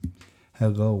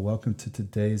Hello, welcome to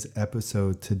today's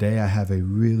episode. Today I have a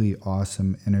really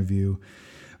awesome interview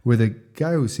with a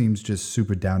guy who seems just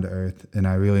super down to earth, and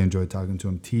I really enjoyed talking to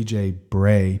him,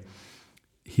 bray.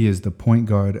 He is the point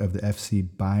guard of the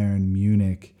Bayern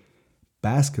Munich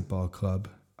basketball club.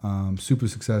 Super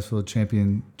successful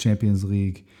Champions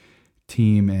League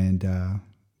team, and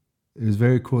it was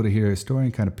very cool to hear his story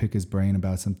and kind of pick his brain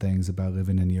about some things about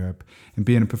living in Europe and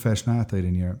being a professional athlete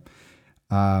in Europe.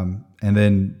 And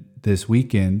then this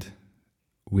weekend,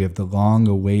 we have the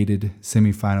long-awaited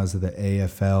semifinals of the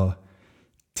AFL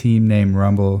Team Name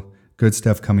Rumble. Good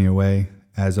stuff coming your way.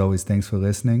 As always, thanks for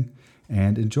listening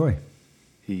and enjoy.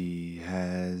 He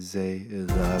has a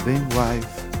loving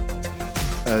wife,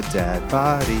 a dad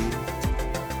body,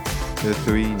 the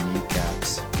 3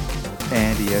 kneecaps,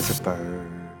 and he has a bird.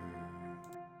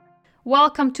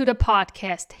 Welcome to the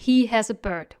podcast, He Has a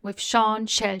Bird, with Sean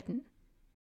Sheldon.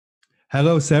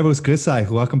 Hello, servus, grüß euch.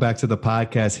 Welcome back to the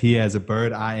podcast, He Has a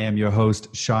Bird. I am your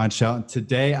host, Sean Shelton.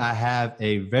 Today, I have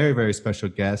a very, very special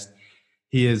guest.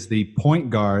 He is the point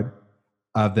guard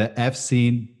of the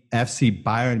FC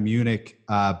Bayern Munich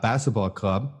basketball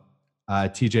club,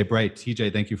 TJ Bray.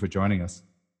 TJ, thank you for joining us.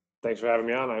 Thanks for having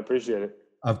me on. I appreciate it.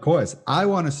 Of course. I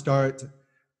want to start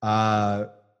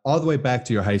all the way back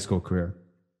to your high school career.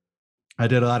 I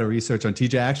did a lot of research on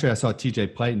TJ. Actually, I saw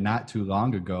TJ play not too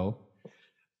long ago.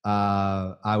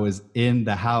 I was in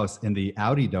the house in the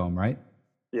Audi Dome, right?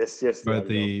 Yes. For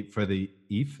the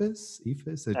EFIS,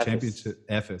 the championship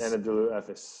EFIS.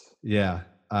 EFIS. Yeah.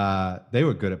 They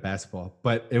were good at basketball,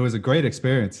 but it was a great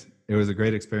experience.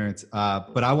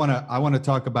 But I want to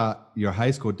talk about your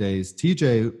high school days.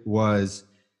 TJ was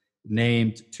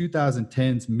named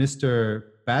 2010's Mr.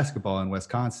 Basketball in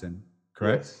Wisconsin,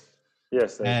 correct?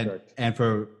 Yes, that's correct. And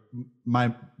for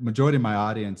my majority of my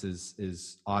audience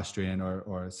is Austrian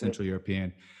or Central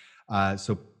European.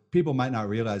 So people might not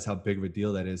realize how big of a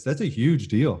deal that is. That's a huge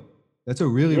deal. That's a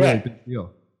really big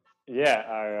deal. Yeah.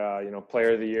 I,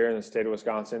 player of the year in the state of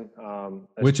Wisconsin.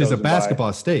 Which is a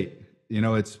basketball state.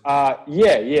 It's.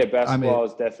 Basketball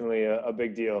is definitely a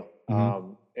big deal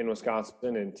in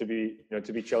Wisconsin, and to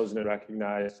be chosen and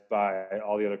recognized by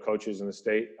all the other coaches in the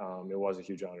state, it was a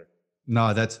huge honor.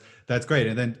 No, that's great.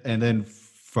 And then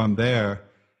from there,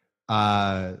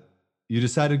 you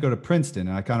decided to go to Princeton,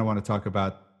 and I kind of want to talk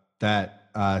about that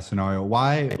scenario.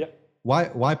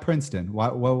 Why Princeton?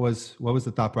 What was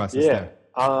the thought process there?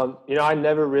 I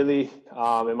never really,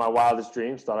 in my wildest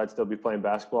dreams, thought I'd still be playing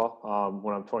basketball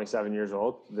when I'm 27 years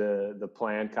old. The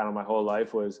plan, kind of my whole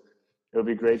life, was it would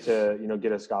be great to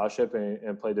get a scholarship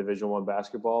and play Division I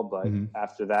basketball. But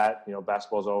after that,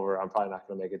 basketball's over. I'm probably not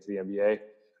going to make it to the NBA.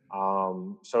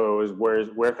 So it was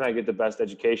where can I get the best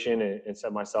education and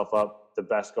set myself up the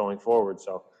best going forward.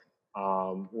 So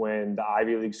when the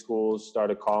Ivy League schools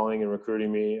started calling and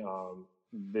recruiting me,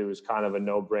 it was kind of a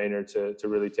no-brainer to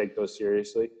really take those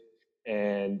seriously.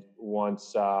 And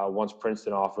once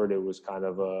Princeton offered, it was kind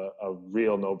of a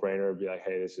real no-brainer to be like,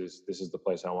 hey, this is the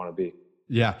place I want to be.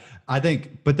 Yeah, I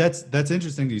think, but that's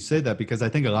interesting that you say that, because I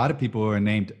think a lot of people who are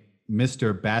named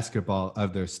Mr. Basketball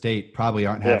of their state probably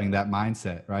aren't having that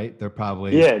mindset, right? They're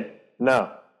probably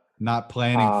not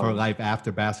planning for life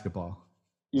after basketball.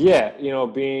 Yeah,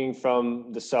 being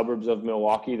from the suburbs of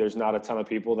Milwaukee, there's not a ton of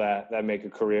people that make a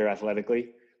career athletically.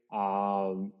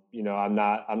 I'm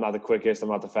not the quickest, I'm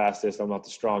not the fastest, I'm not the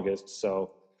strongest.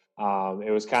 So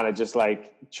it was kind of just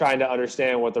like trying to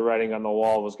understand what the writing on the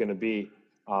wall was going to be.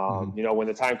 When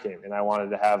the time came, and I wanted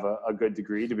to have a good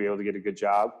degree to be able to get a good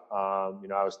job.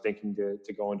 I was thinking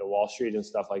to go into Wall Street and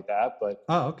stuff like that, but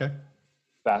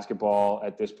basketball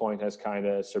at this point has kind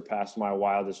of surpassed my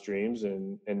wildest dreams.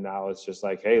 And now it's just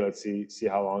like, hey, let's see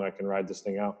how long I can ride this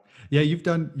thing out. Yeah. You've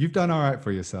done all right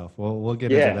for yourself. We'll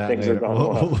get into that later.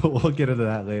 We'll get into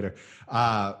that later.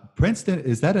 Princeton,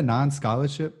 is that a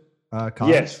non-scholarship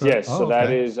college? Yes.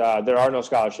 That is, there are no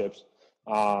scholarships.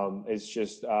 It's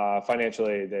just financial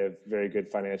aid. They have very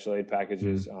good financial aid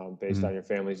packages based on your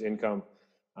family's income.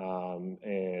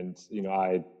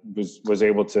 I was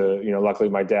able to, luckily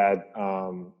my dad,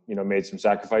 made some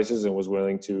sacrifices and was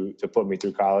willing to put me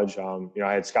through college.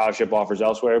 I had scholarship offers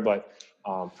elsewhere, but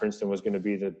Princeton was going to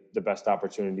be the best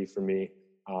opportunity for me,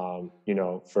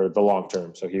 for the long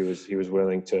term. So he was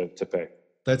willing to pay.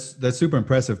 That's super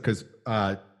impressive, because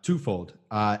twofold.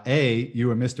 You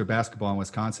were Mr. Basketball in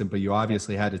Wisconsin, but you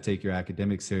obviously had to take your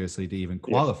academics seriously to even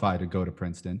qualify to go to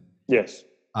Princeton. Yes.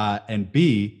 And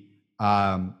B,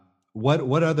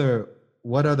 what other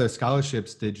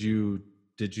scholarships did you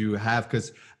have?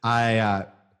 Because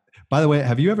by the way,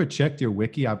 have you ever checked your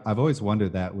wiki? I've always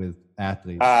wondered that with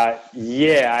athletes.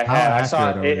 Yeah, I have. I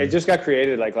saw it just got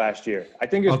created like last year. I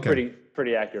think it's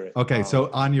pretty accurate. Okay, so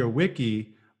on your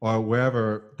wiki or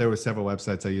wherever, there were several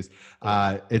websites I used.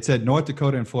 It said North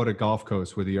Dakota and Florida Gulf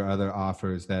Coast were your other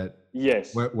offers. That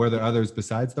Yes. were there others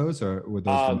besides those, or were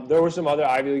those? There were some other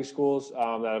Ivy League schools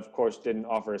that, of course, didn't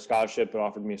offer a scholarship, but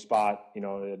offered me a spot.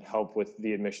 It helped with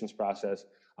the admissions process.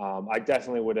 I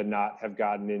definitely would have not have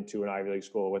gotten into an Ivy League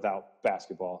school without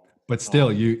basketball. But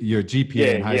still, your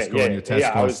GPA in high school and your test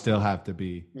scores still have to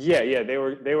be. Yeah, they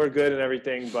were good and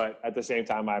everything, but at the same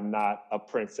time, I'm not a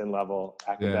Princeton level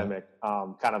academic,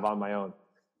 kind of on my own.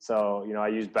 So I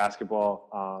used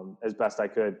basketball as best I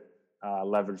could,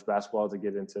 leverage basketball to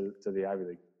get into the Ivy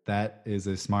League. That is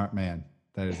a smart man.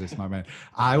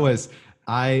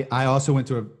 I also went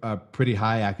to a pretty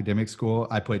high academic school.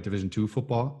 I played Division II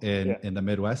football in the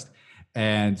Midwest,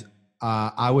 and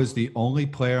I was the only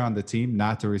player on the team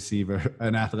not to receive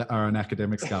an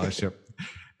academic scholarship.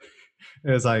 It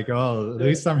was like, oh, at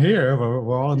least I'm here.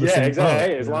 We're all in the same exactly. boat.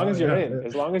 Hey, as long as you're in,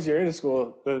 as long as you're in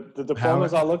school, the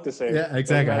diplomas all look the same. Yeah,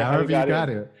 exactly. However you got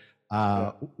it.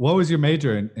 What was your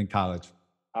major in college?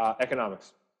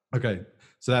 Economics. Okay,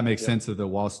 so that makes sense of the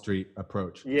Wall Street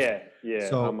approach. Yeah.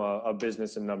 So, I'm a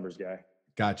business and numbers guy.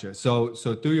 Gotcha. So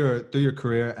through your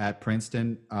career at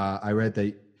Princeton, I read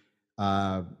that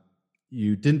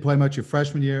you didn't play much your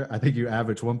freshman year. I think you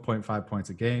averaged 1.5 points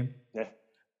a game. Yeah.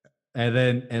 And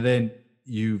then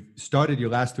you started your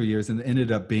last 3 years and ended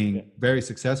up being very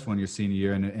successful in your senior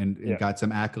year and got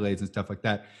some accolades and stuff like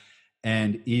that.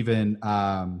 And even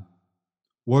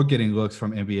were getting looks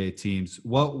from NBA teams.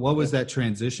 What was that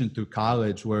transition through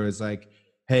college where it's like,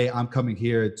 hey, I'm coming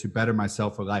here to better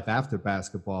myself for life after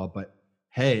basketball, but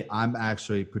hey, I'm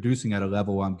actually producing at a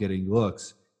level where I'm getting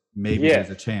looks. Maybe there's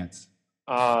a chance.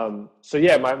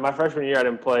 My freshman year I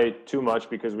didn't play too much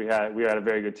because we had a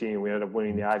very good team. We ended up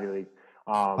winning the Ivy League.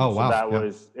 So that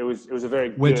was a very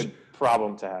good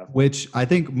problem to have. Which I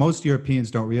think most Europeans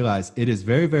don't realize. It is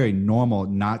very, very normal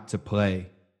not to play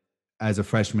as a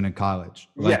freshman in college.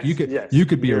 Like you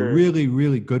could be a really,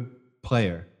 really good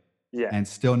player and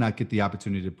still not get the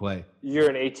opportunity to play. You're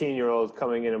an 18-year-old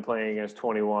coming in and playing against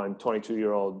 21,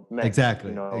 22-year-old men.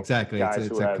 Exactly. It's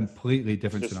a completely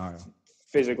different scenario.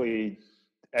 Physically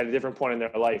at a different point in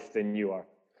their life than you are.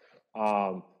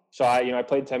 So I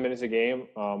played 10 minutes a game.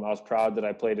 I was proud that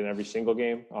I played in every single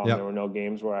game. There were no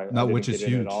games where I didn't get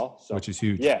in at all. Which is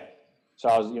huge. Yeah. So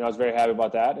I was very happy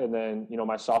about that. And then,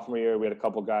 my sophomore year, we had a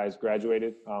couple guys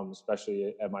graduated,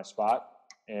 especially at my spot.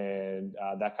 And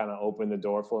that kind of opened the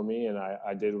door for me. And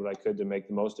I did what I could to make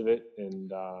the most of it.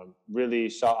 And really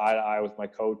saw eye to eye with my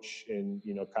coach. And,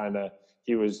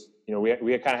 he was, we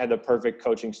had kind of had the perfect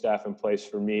coaching staff in place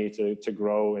for me to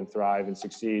grow and thrive and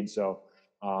succeed. So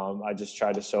I just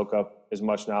tried to soak up as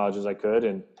much knowledge as I could.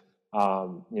 And,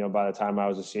 by the time I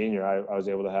was a senior, I was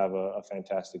able to have a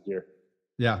fantastic year.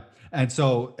 Yeah. And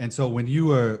so when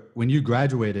you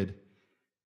graduated,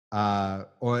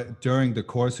 or during the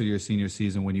course of your senior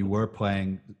season, when you were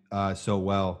playing so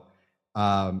well,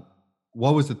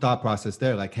 what was the thought process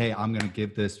there? Like, hey, I'm going to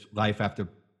give this life after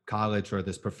college or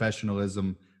this professional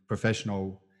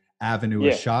avenue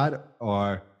a shot,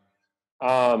 or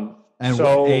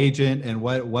what agent and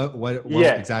what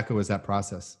exactly was that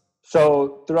process?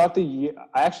 So throughout the year,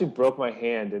 I actually broke my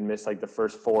hand and missed like the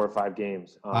first 4 or 5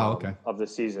 games of the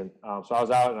season. So I was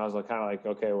out and I was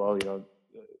okay, well,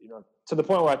 to the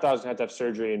point where I thought I was going to have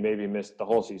surgery and maybe miss the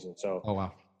whole season.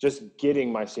 So just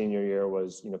getting my senior year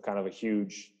was, kind of a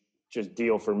huge just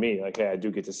deal for me. Like, hey, I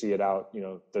do get to see it out.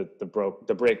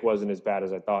 The break wasn't as bad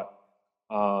as I thought.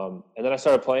 And then I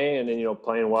started playing and then,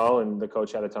 playing well, and the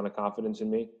coach had a ton of confidence in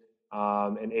me.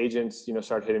 And agents,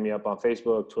 started hitting me up on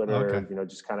Facebook, Twitter,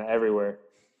 just kind of everywhere.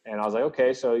 And I was like,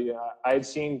 okay, so I had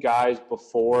seen guys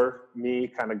before me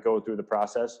kind of go through the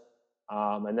process.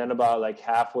 And then about like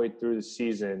halfway through the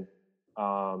season,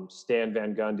 Stan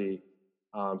Van Gundy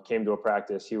came to a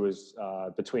practice. He was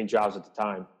between jobs at the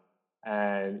time,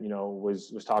 and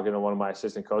was talking to one of my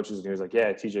assistant coaches, and he was like,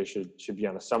 "Yeah, TJ should be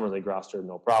on the summer league roster,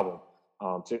 no problem,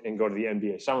 and go to the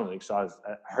NBA summer league." So I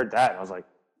heard that, and I was like,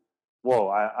 "Whoa!"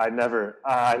 I never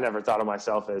thought of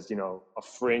myself as a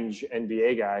fringe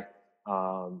NBA guy.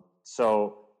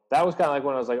 So that was kind of like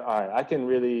when I was like, all right, I can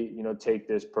really take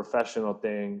this professional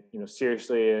thing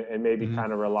seriously, and maybe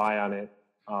kind of rely on it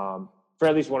for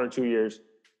at least 1 or 2 years,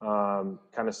 kind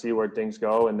of see where things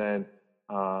go. And then,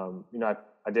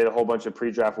 I did a whole bunch of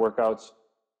pre-draft workouts.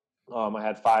 I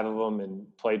had 5 of them and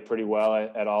played pretty well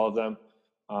at all of them.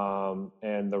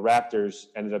 And the Raptors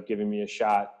ended up giving me a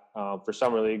shot for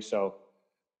summer league. So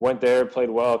went there,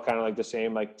 played well, kind of like the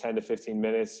same, like 10 to 15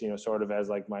 minutes, sort of as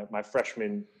like my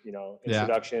freshman,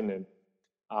 introduction.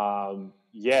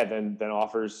 then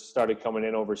offers started coming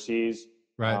in overseas.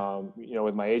 Right.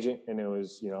 With my agent, and it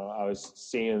was, I was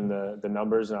seeing the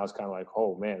numbers, and I was kind of like,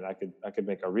 oh man, I could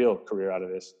make a real career out of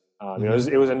this.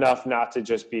 It was enough not to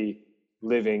just be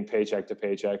living paycheck to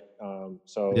paycheck.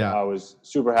 So I was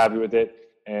super happy with it.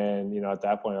 And, at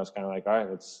that point I was kind of like, all right,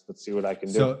 let's see what I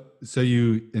can do. So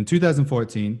you, in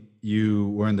 2014, you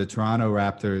were in the Toronto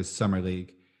Raptors Summer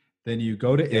League. Then you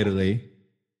go to Italy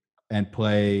and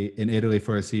play in Italy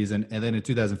for a season. And then in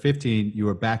 2015, you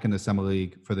were back in the Summer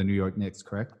League for the New York Knicks,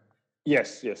 correct?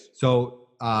 Yes. So,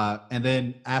 and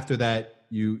then after that,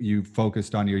 you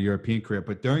focused on your European career.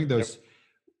 But during those,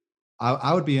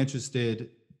 I would be interested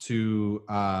to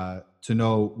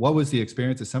know what was the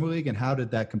experience of Summer League and how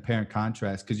did that compare and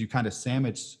contrast? Because you kind of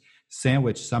sandwich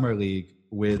Summer League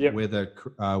with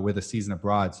a season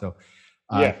abroad. So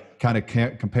kind of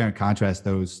compare and contrast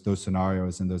those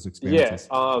scenarios and those experiences.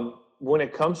 When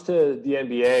it comes to the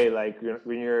NBA, like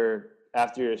when you're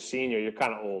after you're a senior, you're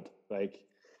kind of old. Like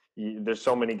there's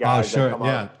so many guys that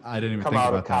come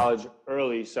out of college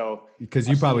early. So because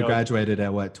you probably graduated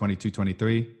at what, 22,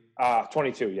 23?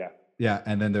 22, yeah. Yeah,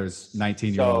 and then there's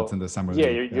 19-year-olds in the Summer League.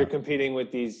 Yeah, you're competing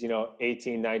with these,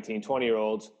 18, 19,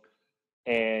 20-year-olds,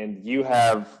 and you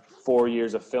have 4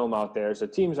 years of film out there. So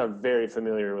teams are very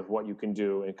familiar with what you can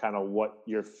do and kind of what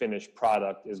your finished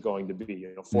product is going to be,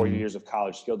 4 years of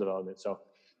college skill development. So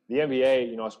the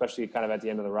NBA, especially kind of at the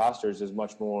end of the rosters, is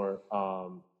much more,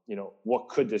 what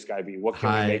could this guy be? What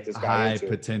can we make this guy into? High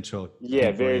potential.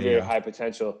 Yeah, very high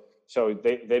potential. So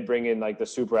they bring in like the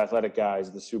super athletic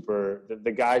guys,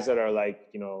 the guys that are like,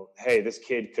 hey, this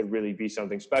kid could really be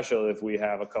something special if we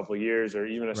have a couple of years or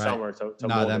even a summer to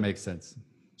No, that makes sense.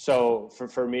 So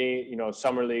for me,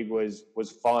 Summer League was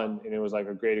fun and it was like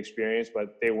a great experience,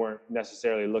 but they weren't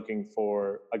necessarily looking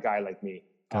for a guy like me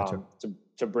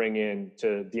to bring in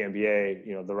to the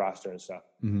NBA, the roster and stuff.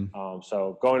 Mm-hmm.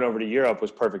 So going over to Europe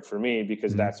was perfect for me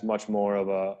because that's much more of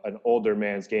an older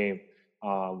man's game.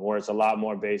 Where it's a lot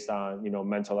more based on,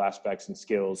 mental aspects and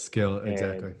skills.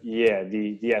 Exactly. Yeah.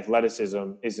 The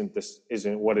athleticism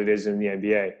isn't what it is in the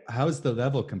NBA. How does the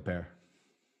level compare?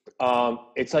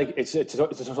 It's like, it's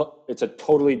a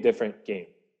totally different game.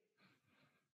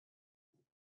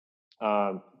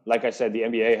 Like I said, the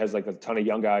NBA has like a ton of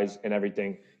young guys and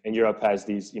everything. And Europe has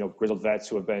these, grizzled vets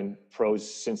who have been pros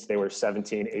since they were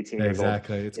 17, 18 years old.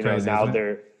 Exactly. It's crazy. Now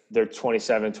they're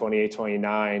 27, 28,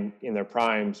 29 in their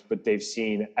primes, but they've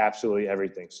seen absolutely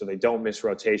everything. So they don't miss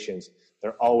rotations.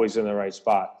 They're always in the right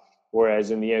spot.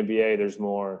 Whereas in the NBA, there's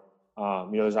more,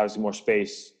 there's obviously more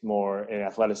space, and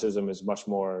athleticism is much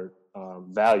more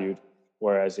valued.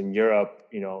 Whereas in Europe,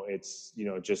 it's,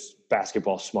 just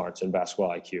basketball smarts and basketball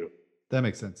IQ. That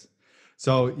makes sense.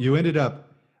 So you ended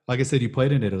up, like I said, you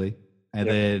played in Italy and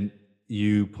then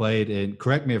you played in,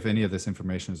 correct me if any of this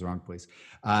information is wrong, please.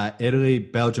 Italy,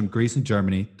 Belgium, Greece, and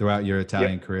Germany throughout your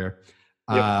Italian career,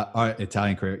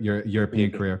 your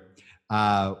European career.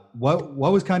 What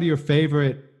was kind of your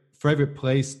favorite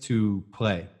place to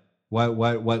play?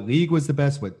 What league was the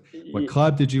best? What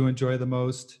club did you enjoy the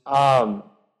most?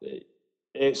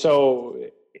 So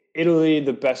Italy,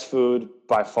 the best food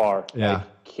by far. Yeah.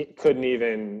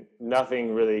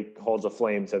 Nothing really holds a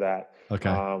flame to that. Okay.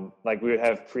 Like we would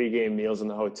have pregame meals in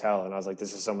the hotel and I was like,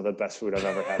 this is some of the best food I've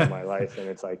ever had in my life. And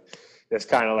it's like this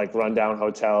kind of like rundown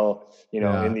hotel,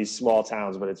 in these small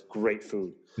towns, but it's great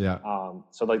food. Yeah.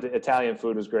 So like the Italian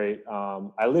food was great.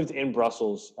 I lived in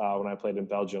Brussels when I played in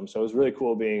Belgium. So it was really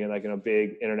cool being in a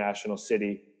big international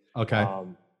city. Okay.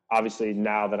 Obviously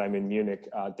now that I'm in Munich,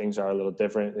 things are a little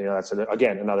different. That's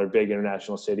again, another big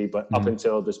international city, but up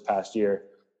until this past year,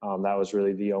 that was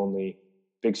really the only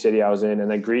big city I was in. And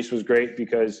then Greece was great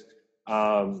because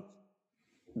the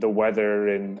weather,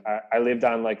 and I lived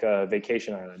on like a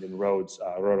vacation island in Rhodes,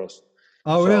 Rhodos.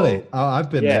 Oh, really? Oh, I've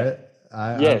been there.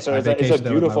 So it's a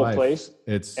beautiful place.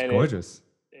 It's gorgeous.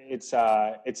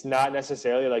 It's not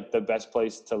necessarily like the best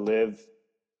place to live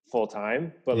full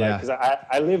time, but because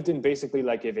I lived in basically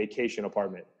like a vacation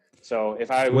apartment. So if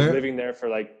I was living there for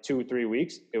like 2-3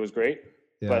 weeks, it was great.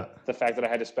 Yeah. But the fact that I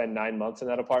had to spend 9 months in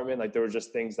that apartment, like there were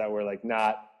just things that were like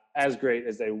not as great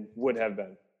as they would have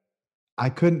been. I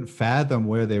couldn't fathom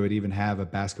where they would even have a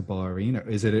basketball arena.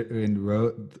 Is it in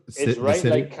Rhodes? It's right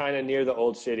like kind of near the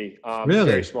old city.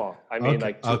 Really? Very small. I mean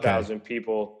like 2,000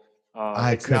 people.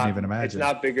 I couldn't even imagine. It's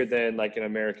not bigger than like an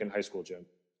American high school gym.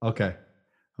 Okay.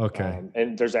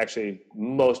 And there's actually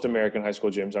most American high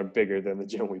school gyms are bigger than the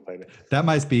gym we played in. That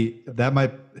might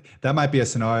be a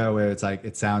scenario where it's like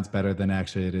it sounds better than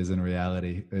actually it is in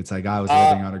reality. It's like I was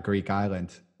living on a Greek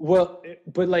island. Well,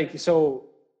 but like so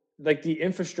like the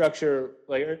infrastructure,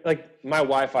 like my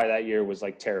Wi-Fi that year was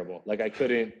like terrible. Like I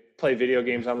couldn't play video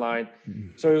games online.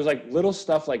 So it was like little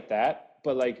stuff like that.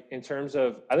 But like in terms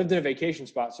of, I lived in a vacation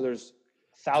spot, so there's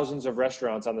thousands of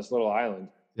restaurants on this little island.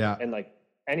 Yeah. And like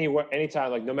anywhere,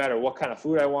 anytime, like no matter what kind of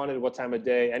food I wanted, what time of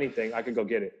day, anything, I could go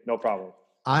get it. No problem.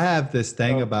 I have this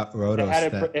thing about Rhodos.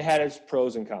 It had its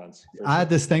pros and cons. I had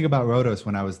this thing about Rhodos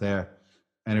when I was there,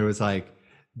 and it was like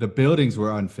the buildings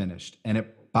were unfinished, and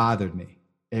it bothered me.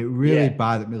 It really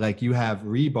bothered me. Like you have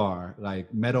rebar,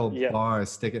 like metal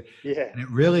bars sticking. Yeah. And it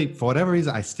really, for whatever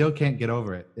reason, I still can't get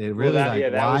over it. It really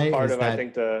that was part of, I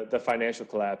think, the financial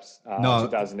collapse in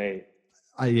 2008.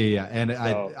 Yeah. And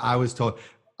so, I was told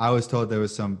there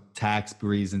was some tax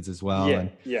reasons as well.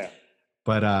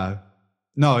 But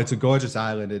no, it's a gorgeous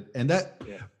island. And that,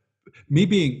 me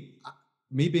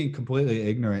being completely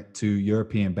ignorant to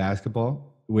European basketball,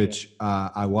 which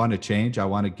I want to change. I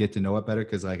want to get to know it better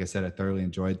because, like I said, I thoroughly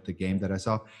enjoyed the game that I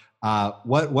saw.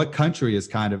 What country is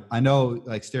kind of, I know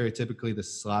like stereotypically the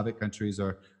Slavic countries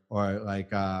or like,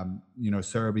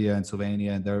 Serbia and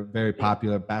Slovenia, and they're very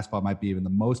popular. Basketball might be even the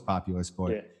most popular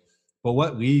sport. Yeah. But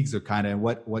what leagues are kind of,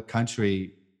 what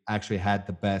country actually had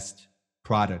the best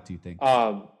product, do you think?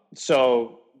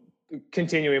 So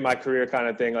continuing my career kind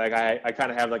of thing, like I kind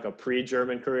of have like a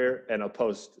pre-German career and a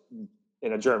post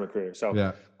in a German career.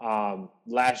 So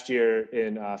last year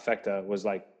in Fekta was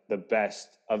like the best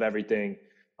of everything.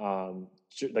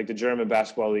 Like the German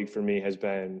basketball league for me has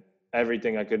been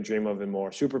everything I could dream of and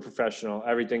more. Super professional.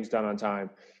 Everything's done on time.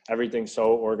 Everything's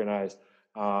so organized.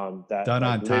 That done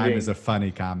on time is a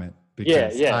funny comment.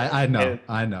 Because I know.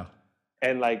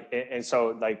 And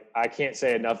so like I can't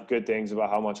say enough good things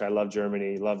about how much I love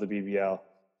Germany, love the BBL,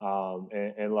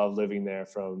 and love living there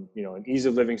from an ease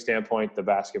of living standpoint, the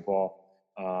basketball.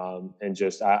 And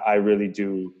just I really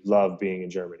do love being in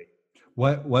Germany.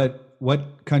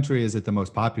 What country is it the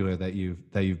most popular that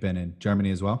you've been in?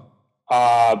 Germany as well?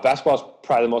 Basketball is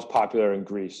probably the most popular in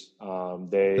Greece.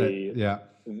 They're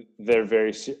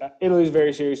Italy's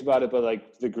very serious about it, but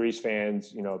like the Greece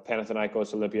fans,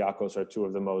 Panathinaikos, Olympiacos are two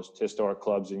of the most historic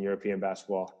clubs in European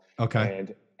basketball. Okay.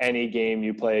 And any game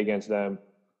you play against them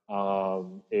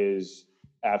is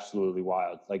absolutely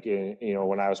wild. Like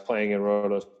when I was playing in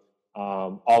Rhodos,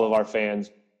 all of our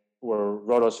fans were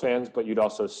Rhodos fans, but you'd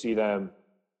also see them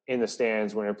in the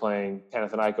stands when you're playing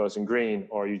Panathinaikos in green,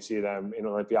 or you'd see them in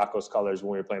Olympiacos colors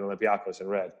when we were playing Olympiacos in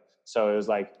red. So it was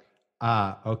like,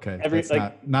 okay. That's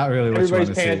not really what everybody's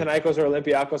you want to Panathinaikos or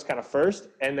Olympiacos kind of first,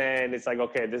 and then it's like,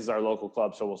 okay, this is our local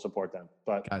club, so we'll support them.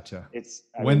 But gotcha.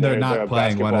 They're not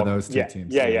playing one of those two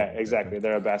teams. Yeah, exactly.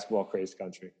 They're a basketball crazed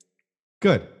country.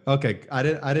 Good. Okay. I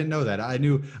didn't know that. I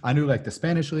knew like the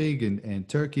Spanish league and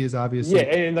Turkey is obviously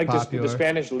and like popular. The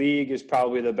Spanish league is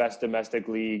probably the best domestic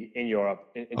league in Europe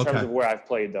in terms of where I've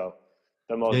played though.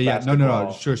 The most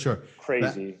No. Sure.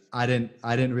 Crazy. I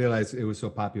didn't realize it was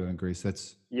so popular in Greece.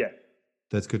 That's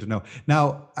good to know.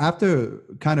 Now, after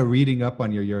kind of reading up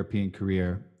on your European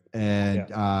career,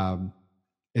 and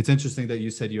it's interesting that you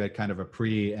said you had kind of a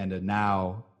pre and a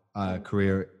now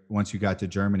career once you got to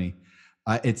Germany.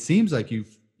 It seems like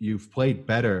you've played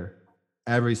better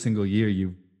every single year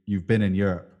you've been in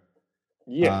Europe.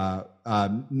 Yeah.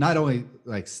 Not only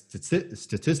like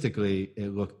statistically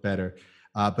it looked better,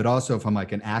 but also from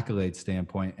like an accolade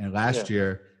standpoint. And last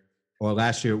year,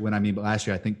 I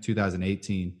think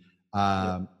 2018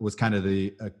 was kind of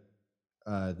the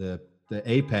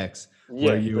apex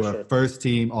where you were first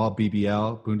team all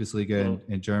BBL Bundesliga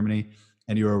in Germany,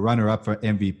 and you were a runner up for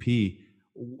MVP.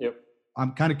 Yep.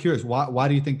 I'm kind of curious, why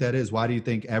do you think that is? Why do you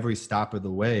think every stop of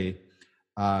the way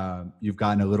you've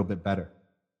gotten a little bit better?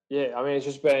 Yeah, I mean, it's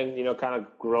just been, kind of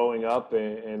growing up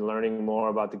and learning more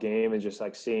about the game and just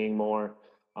like seeing more.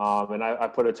 And I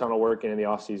put a ton of work in the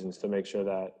off seasons to make sure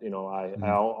that,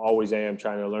 I always am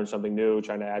trying to learn something new,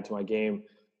 trying to add to my game,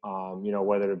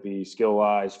 whether it be skill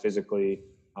wise, physically,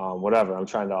 whatever. I'm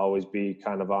trying to always be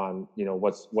kind of on,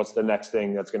 what's the next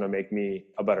thing that's going to make me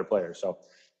a better player. So,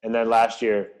 and then last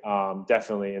year,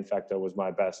 definitely Infecta was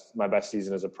my best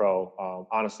season as a pro.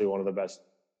 Honestly, one of the best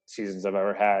seasons I've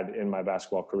ever had in my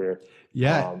basketball career.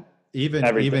 Yeah. Even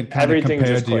kind of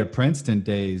compared to your Princeton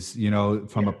days,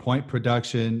 from a point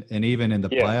production and even in the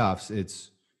playoffs, it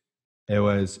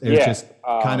was just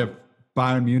kind of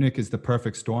Bayern Munich is the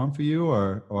perfect storm for you,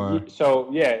 or so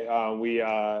we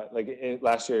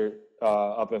last year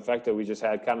up in Fekta, we just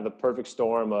had kind of the perfect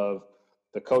storm of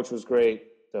the coach was great,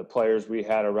 the players we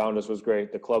had around us was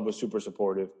great, the club was super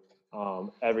supportive,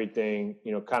 everything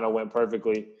kind of went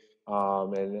perfectly.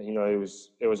 And it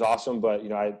was awesome, but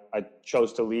I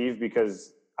chose to leave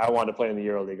because I wanted to play in the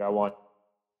EuroLeague.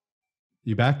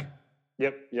 You back?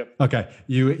 Yep. Okay.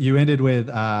 You ended with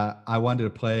I wanted to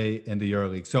play in the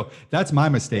EuroLeague. So that's my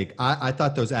mistake. I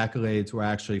thought those accolades were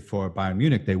actually for Bayern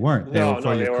Munich. They weren't. They were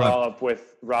for your they were club. all up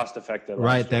with Rost affected.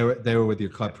 Right. They were with your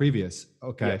club previous.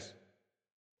 Okay. Yes.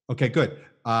 Okay, good.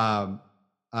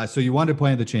 So you wanted to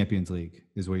play in the Champions League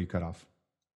is where you cut off.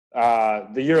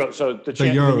 The Euro. So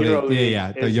the Euro League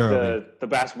yeah, is the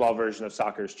basketball version of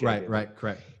soccer's Champions. Right,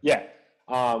 correct. Yeah.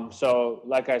 So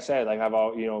like I said, like I've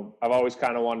always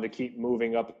kind of wanted to keep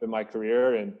moving up in my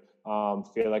career and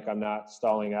feel like I'm not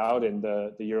stalling out. And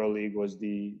the EuroLeague was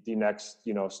the next,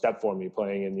 step for me,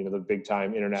 playing in, the big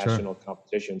time international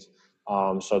competitions.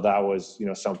 So that was,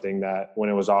 something that when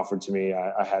it was offered to me,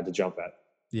 I had to jump at.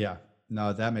 Yeah,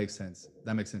 no, that makes sense.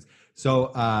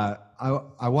 So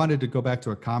I wanted to go back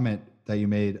to a comment that you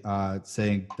made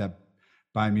saying that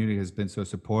Bayern Munich has been so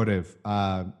supportive.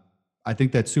 I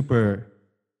think that's super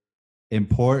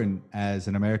important as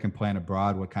an American playing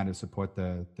abroad, what kind of support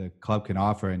the club can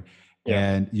offer.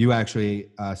 And you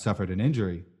actually suffered an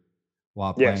injury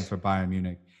while playing for Bayern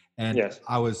Munich. And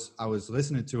I was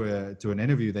listening to an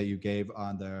interview that you gave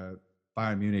on the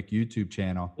Bayern Munich YouTube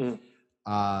channel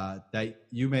that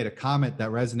you made a comment that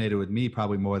resonated with me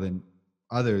probably more than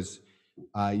others.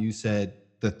 You said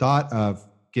the thought of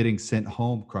getting sent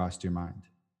home crossed your mind.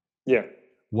 Yeah.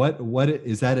 What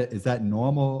is that? Is that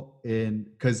normal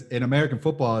because in American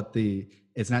football,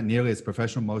 it's not nearly as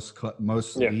professional.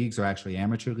 Most leagues are actually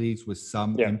amateur leagues with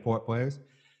some import players.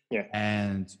 Yeah.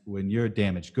 And when you're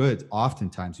damaged goods,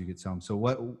 oftentimes you get some. So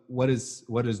what is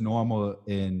normal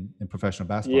in professional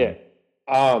basketball?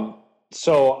 Yeah.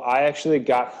 So I actually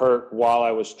got hurt while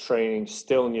I was training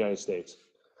still in the United States.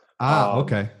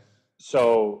 Okay.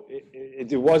 So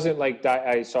it wasn't like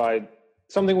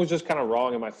something was just kind of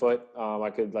wrong in my foot. I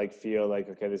could feel like,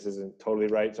 okay, this isn't totally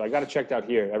right. So I got it checked out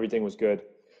here. Everything was good.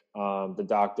 The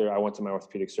doctor, I went to my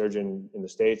orthopedic surgeon in the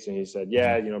States and he said,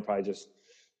 probably just,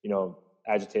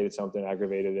 agitated something,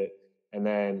 aggravated it. And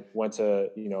then went to,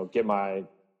 get my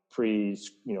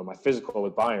my physical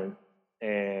with Bayern.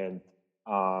 And,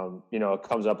 it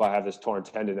comes up, I have this torn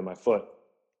tendon in my foot.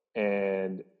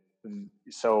 And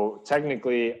so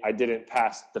technically I didn't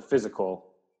pass the physical,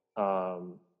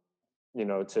 to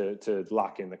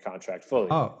lock in the contract fully.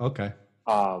 Oh, okay.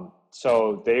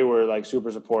 So they were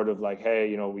super supportive,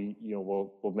 hey,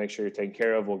 we'll make sure you're taken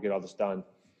care of. We'll get all this done.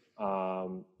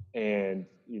 And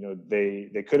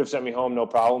they could have sent me home, no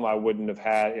problem. I wouldn't have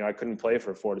had, I couldn't play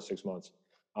for 4 to 6 months.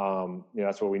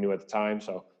 That's what we knew at the time.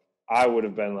 So I would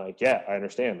have been I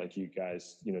understand. You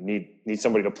guys, need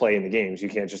somebody to play in the games. You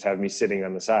can't just have me sitting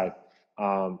on the side.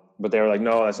 But they were like,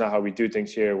 no, that's not how we do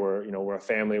things here. We're a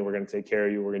family. We're going to take care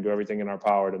of you. We're going to do everything in our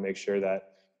power to make sure that,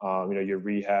 you're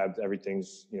rehabbed,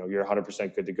 everything's, you're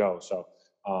 100% good to go. So,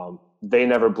 they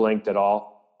never blinked at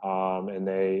all. And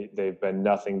they've been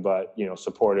nothing but,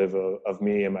 supportive of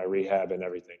me and my rehab and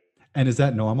everything. And is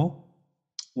that normal?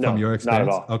 No, from your experience?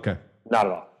 Not at all. Okay. Not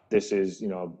at all. This is,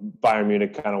 Bayern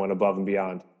Munich kind of went above and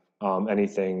beyond,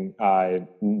 anything I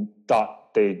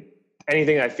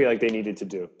feel like they needed to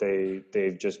do.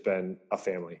 They've just been a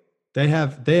family. They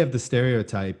have the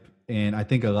stereotype, and I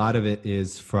think a lot of it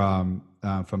is from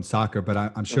soccer, but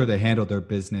I'm sure they handle their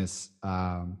business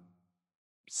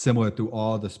similar through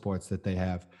all the sports that they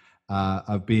have,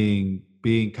 of being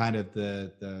kind of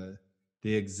the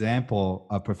example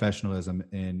of professionalism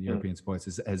in European sports.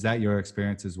 Is that your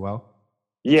experience as well?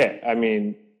 Yeah, I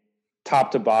mean,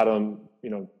 top to bottom,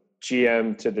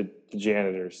 GM to the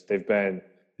janitors, they've been.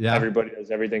 Yeah. Everybody does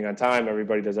everything on time.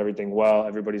 Everybody does everything well.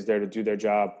 Everybody's there to do their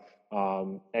job.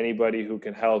 Anybody who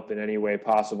can help in any way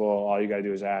possible, all you got to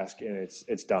do is ask, and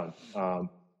it's done.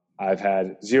 I've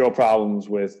had zero problems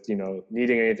with,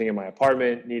 needing anything in my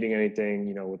apartment, needing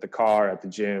anything, with the car, at the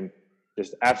gym,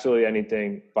 just absolutely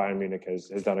anything. Bayern Munich has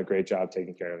done a great job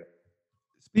taking care of it.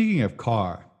 Speaking of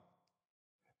car,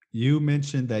 you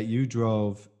mentioned that you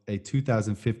drove a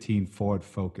 2015 Ford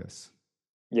Focus.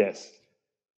 Yes.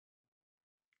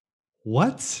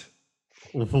 What?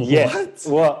 Yes.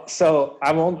 Well, so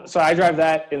I drive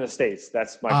that in the States.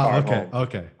 That's my car. Okay. Home.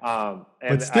 Okay.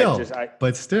 And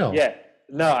but still. Yeah.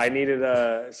 No, I needed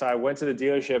so I went to the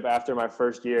dealership after my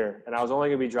first year, and I was only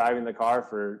going to be driving the car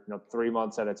for 3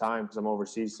 months at a time because I'm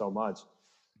overseas so much.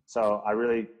 So I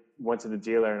really went to the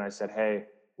dealer and I said, hey,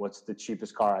 what's the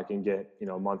cheapest car I can get,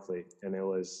 monthly? And it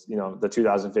was, the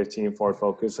 2015 Ford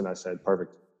Focus. And I said,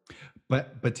 perfect.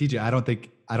 But TJ, I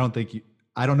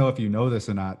don't know if you know this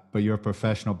or not, but you're a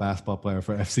professional basketball player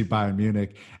for FC Bayern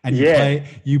Munich, and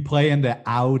you play in the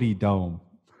Audi Dome.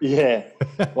 Yeah.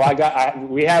 Well,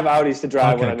 we have Audis to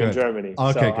drive when I'm good. in Germany.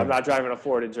 Okay, so good. I'm not driving a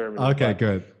Ford in Germany. Okay,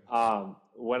 good.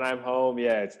 when I'm home,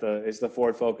 yeah, it's the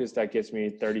Ford Focus that gets me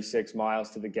 36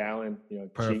 miles to the gallon. You know,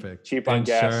 Perfect. cheap on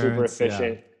gas, super Insurance,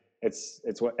 efficient. yeah.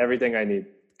 It's what everything I need.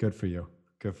 Good for you.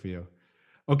 Good for you.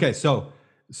 Okay, so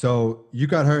you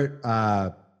got hurt.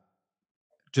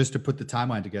 Just to put the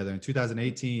timeline together, in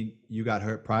 2018, you got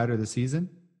hurt prior to the season,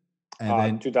 and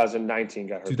then 2019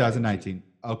 got hurt. 2019.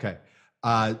 Okay.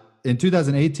 In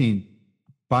 2018,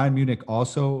 Bayern Munich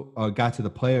also got to the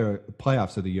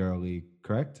playoffs of the EuroLeague,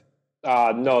 correct?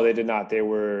 No, they did not. They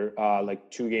were like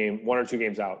 1 or 2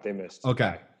 games out. They missed.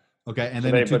 Okay. Okay. And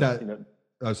so then in 2000,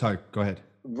 oh, sorry. Go ahead.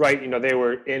 Right. You know, they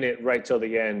were in it right till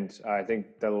the end. I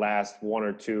think the last 1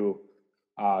 or 2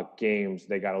 games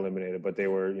they got eliminated, but they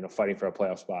were, you know, fighting for a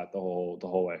playoff spot the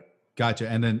whole way. Gotcha.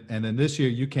 And then this year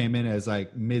you came in as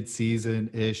like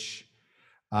mid-season ish.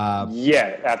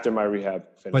 Yeah, after my rehab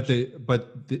finished. But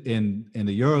in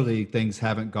the EuroLeague things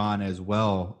haven't gone as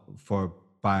well for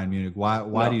Bayern Munich.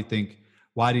 Why do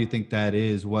you think that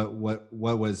is? What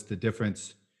was the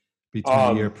difference between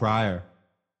the year prior?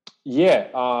 Yeah,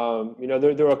 you know,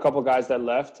 there were a couple guys that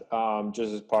left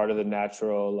just as part of the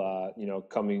natural, you know,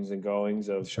 comings and goings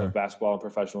of basketball and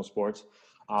professional sports.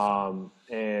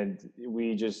 And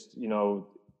we just, you know,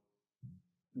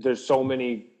 there's so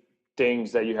many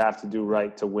things that you have to do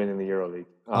right to win in the EuroLeague.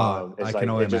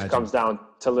 It just comes down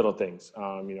to little things,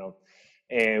 you know,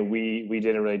 and we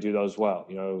didn't really do those well,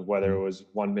 you know, whether it was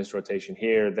one missed rotation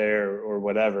here, there, or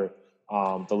whatever.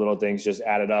 The little things just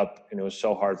added up, and it was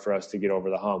so hard for us to get over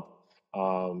the hump.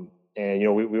 And, you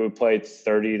know, we would play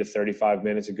 30 to 35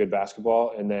 minutes of good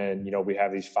basketball. And then, you know, we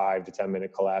have these 5 to 10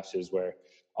 minute collapses where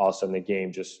all of a sudden the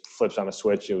game just flips on a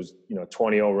switch. It was, you know,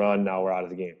 20-0 run. Now we're out of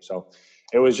the game. So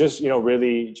it was just, you know,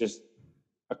 really just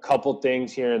a couple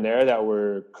things here and there that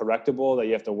were correctable that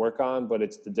you have to work on, but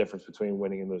it's the difference between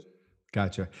winning and losing.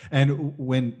 Gotcha. And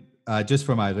when, just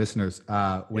for my listeners,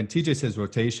 when TJ says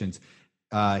rotations,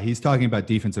 he's talking about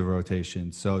defensive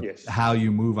rotations. So how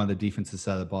you move on the defensive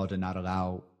side of the ball to not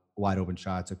allow wide open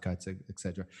shots or cuts,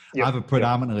 etc. I have a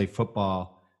predominantly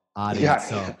football audience,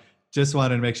 so just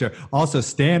wanted to make sure. Also,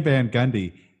 Stan Van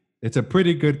Gundy, it's a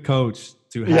pretty good coach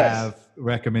to have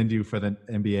recommend you for the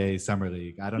NBA Summer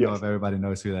League. I don't know if everybody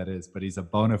knows who that is, but he's a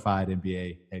bona fide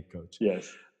NBA head coach.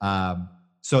 Yes.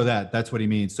 So that's what he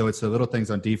means. So it's the little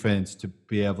things on defense to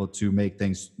be able to make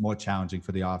things more challenging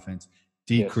for the offense,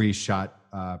 decrease shot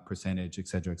percentage, et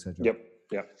cetera, et cetera.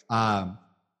 Yep.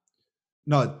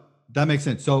 No, that makes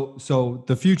sense. So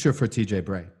the future for TJ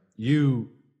Bray,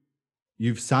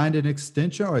 you've signed an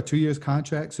extension or a 2 years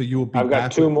contract. So you will be. I've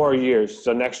got 2 more years.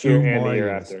 So next year and the year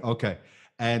after. Okay.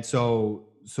 And so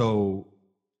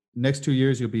next 2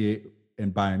 years you'll be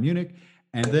in Bayern Munich,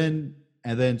 and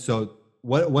then so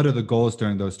what are the goals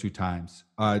during those 2 times?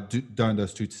 During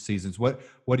those 2 seasons, what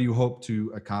do you hope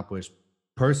to accomplish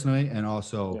personally and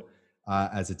also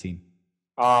as a team?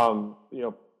 You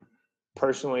know,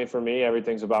 personally for me,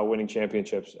 everything's about winning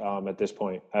championships. At this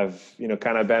point, I've, you know,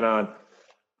 kind of been on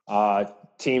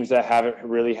teams that haven't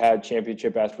really had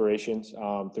championship aspirations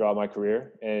throughout my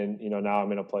career, and you know, now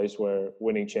I'm in a place where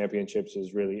winning championships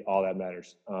is really all that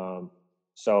matters.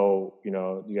 So, you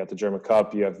know, you got the German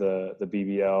Cup, you have the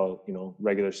BBL, you know,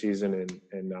 regular season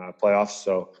and playoffs.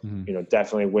 So, you know,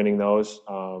 definitely winning those.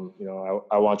 You know,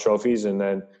 I want trophies, and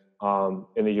then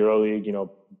in the EuroLeague, you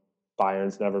know,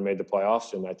 Bayern's never made the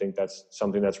playoffs, and I think that's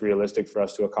something that's realistic for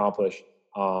us to accomplish,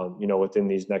 you know, within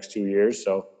these next 2 years.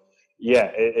 So,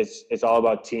 yeah, it's all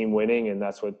about team winning, and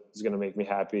that's what is going to make me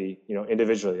happy, you know,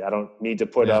 individually. I don't need to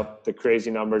put up the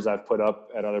crazy numbers I've put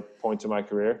up at other points in my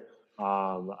career.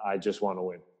 I just want to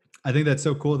win. I think that's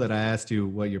so cool that I asked you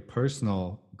what your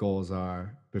personal goals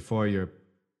are before your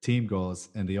team goals,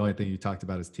 and the only thing you talked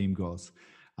about is team goals.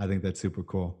 I think that's super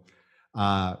cool.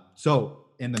 So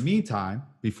in the meantime,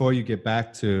 before you get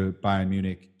back to Bayern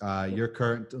Munich, you're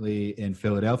currently in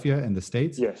Philadelphia in the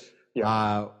States. Yes.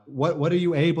 Yeah. What are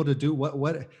you able to do?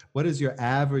 What is your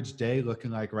average day looking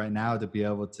like right now to be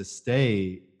able to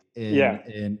stay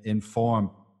in form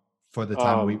for the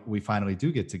time we finally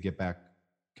do get back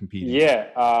competing?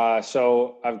 Yeah.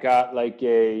 So I've got like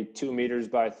a 2 meters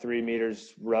by 3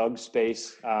 meters rug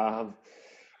space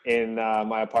in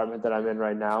my apartment that I'm in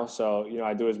right now. So, you know,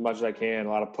 I do as much as I can, a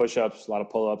lot of push-ups, a lot of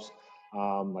pull-ups,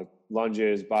 like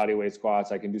lunges, body weight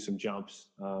squats. I can do some jumps.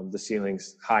 The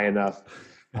ceiling's high enough.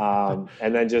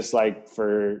 And then just like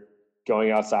for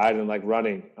going outside and like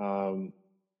running,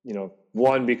 you know,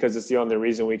 one, because it's the only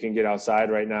reason we can get outside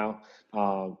right now,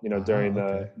 you know, during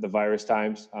the virus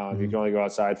times. You can only go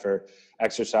outside for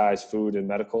exercise, food, and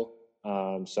medical.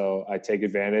 So I take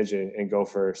advantage and go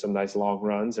for some nice long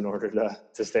runs in order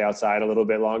to stay outside a little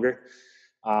bit longer.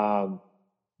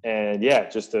 And yeah,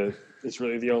 it's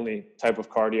really the only type of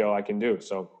cardio I can do.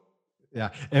 So Yeah,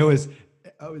 it was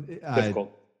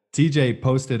difficult. TJ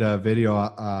posted a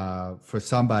video for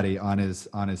somebody on his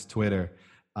Twitter.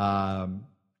 What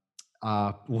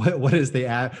is the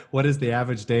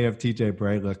average day of TJ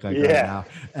Bray look like right now?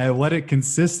 And what it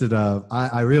consisted of,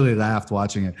 I really laughed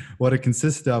watching it. What it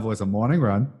consisted of was a morning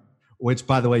run, which,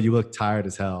 by the way, you look tired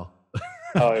as hell.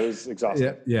 Oh, it was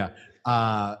exhausting. Yeah.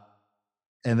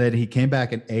 And then he came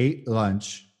back and ate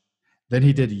lunch. Then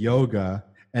he did yoga,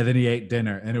 and then he ate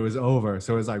dinner, and it was over.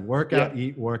 So it was like workout,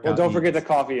 eat, workout. Well, don't eat. forget the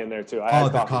coffee in there too.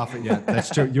 The coffee. Yeah, that's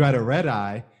true. You had a red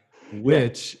eye,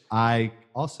 which I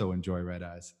also enjoy red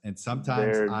eyes, and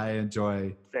sometimes I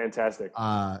enjoy. Fantastic.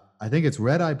 I think it's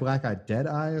red eye, black eye, dead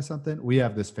eye, or something. We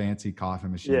have this fancy coffee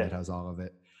machine that has all of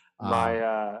it.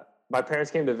 My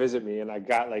parents came to visit me, and I've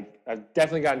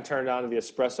definitely gotten turned on to the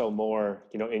espresso more.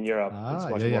 In Europe, it's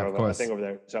much more of a thing over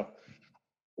there. So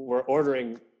we're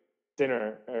ordering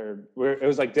dinner, it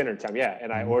was like dinner time,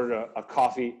 and I ordered a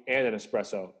coffee and an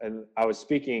espresso, and I was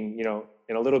speaking,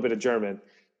 in a little bit of German,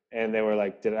 and they were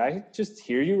like, "Did I just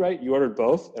hear you right? You ordered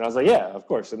both?" And I was like, "Yeah, of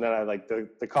course." And then I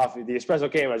the coffee, the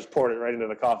espresso came, I just poured it right into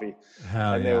the coffee,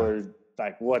 they were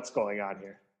like, "What's going on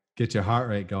here?" Get your heart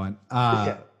rate going.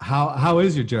 How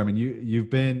is your German? You've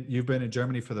been in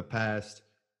Germany for the past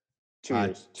 2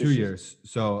 years. 2 years.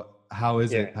 So how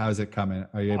is it? How is it coming?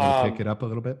 Are you able to pick it up a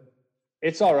little bit?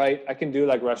 It's all right. I can do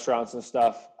like restaurants and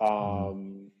stuff.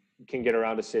 Can get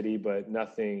around a city, but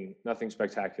nothing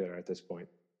spectacular at this point.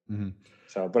 Mm-hmm.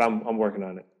 So, but I'm working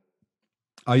on it.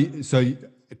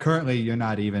 Currently you're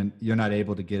not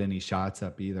able to get any shots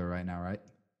up either right now, right?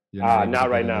 Not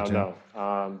right now. No.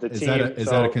 Is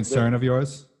that a concern of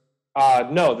yours?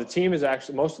 No, the team is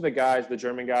actually, most of the guys, the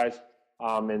German guys,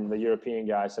 and the European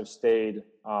guys have stayed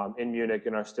in Munich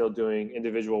and are still doing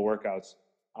individual workouts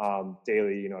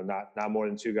daily. Not more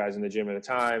than 2 guys in the gym at a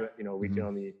time.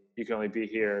 You can only be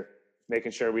here,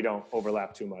 making sure we don't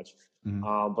overlap too much.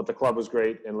 But the club was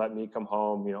great and let me come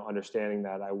home, understanding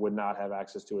that I would not have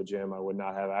access to a gym. I would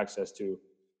not have access to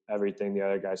everything the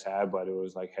other guys had, but it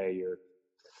was like, hey,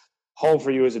 home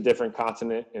for you is a different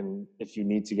continent. And if you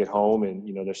need to get home and,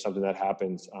 there's something that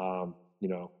happens,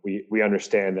 we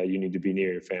understand that you need to be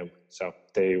near your family. So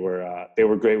they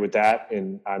were great with that.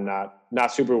 And I'm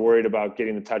not super worried about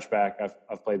getting the touch back.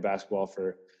 I've played basketball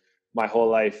for my whole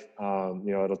life.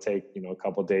 It'll take, a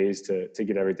couple of days to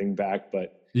get everything back,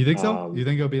 but you think so? You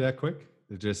think it'll be that quick?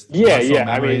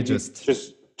 I mean,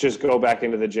 just go back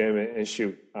into the gym and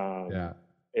shoot.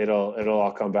 It'll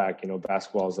all come back.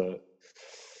 Basketball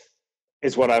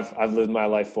it's what I've lived my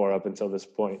life for up until this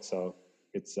point. So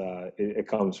it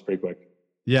comes pretty quick.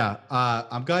 Yeah.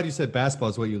 I'm glad you said basketball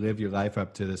is what you live your life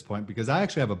up to this point, because I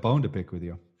actually have a bone to pick with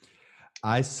you.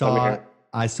 I saw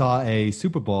a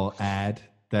Super Bowl ad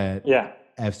that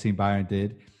FC Bayern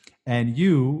did, and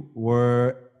you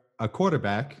were a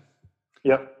quarterback.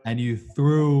 Yep. And you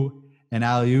threw an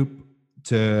alley-oop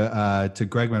to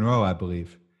Greg Monroe, I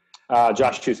believe.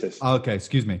 Josh Chustis. Okay,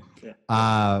 excuse me. Yeah.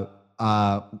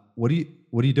 What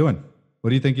are you doing? What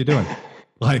do you think you're doing?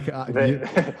 Like,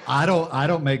 I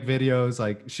don't make videos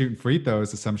like shooting free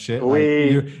throws or some shit.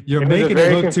 You're making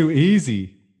it look too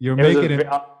easy. You're making it.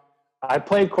 I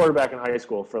played quarterback in high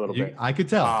school for a little bit. I could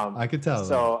tell.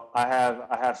 So I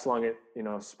have slung it,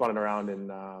 spun it around,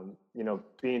 and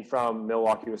being from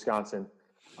Milwaukee, Wisconsin,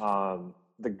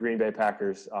 the Green Bay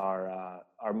Packers are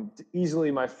easily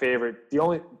my favorite.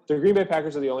 The Green Bay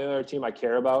Packers are the only other team I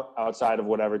care about outside of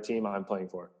whatever team I'm playing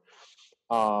for.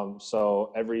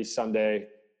 So every Sunday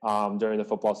during the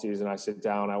football season, I sit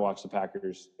down, I watch the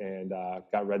Packers, and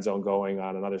got Red Zone going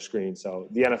on another screen. So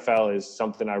the NFL is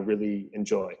something I really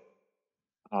enjoy.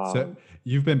 So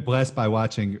you've been blessed by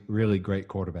watching really great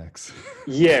quarterbacks.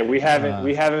 Yeah, we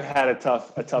haven't had a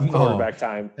tough quarterback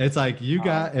time. It's like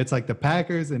it's like the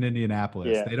Packers in Indianapolis.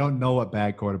 Yeah. They don't know what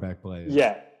bad quarterback play is.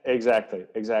 Yeah, exactly.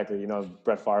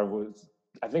 Brett Favre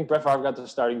got the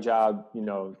starting job,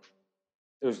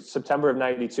 it was September of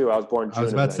 92. I was born June. I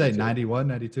was about to say 91,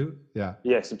 92. Yeah.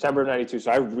 Yeah, September of 92. So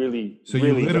I really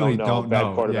don't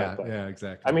know quarterback play. Yeah,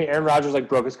 exactly. I mean, Aaron Rodgers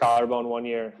broke his collarbone one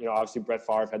year. Obviously Brett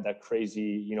Favre had that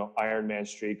crazy, Iron Man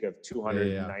streak of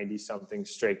 290 something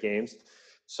straight games.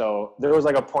 So there was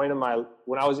a point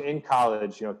when I was in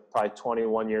college, probably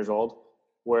 21 years old.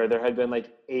 where there had been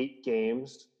like 8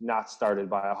 games not started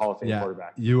by a Hall of Fame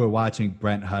quarterback. You were watching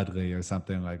Brent Hudley or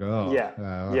something like,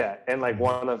 And like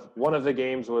one of the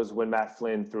games was when Matt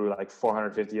Flynn threw like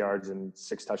 450 yards and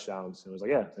 6 touchdowns. And it was like,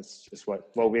 yeah, that's just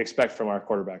what we expect from our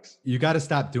quarterbacks. You got to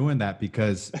stop doing that,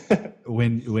 because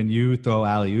when you throw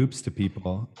alley-oops to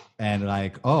people and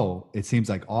like, oh, it seems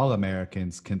like all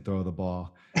Americans can throw the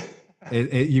ball.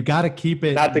 You got to keep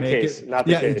it. Not the case. Not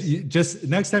the case. Just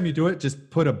next time you do it,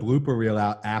 just put a blooper reel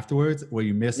out afterwards where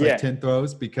you miss like 10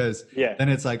 throws, because then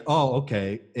it's like, oh,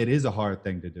 okay, it is a hard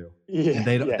thing to do, and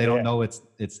they don't know it's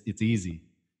easy.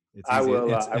 It's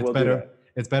easy.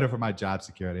 It's better for my job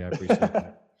security. I appreciate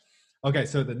that. Okay,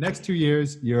 so the next 2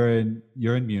 years you're in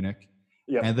Munich,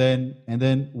 and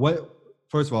then what?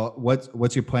 First of all,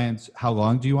 what's your plans? How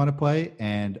long do you want to play?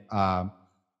 And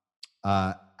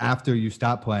after you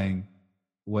stop playing,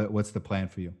 what's the plan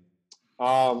for you?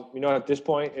 At this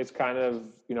point, it's kind of,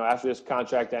 after this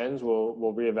contract ends,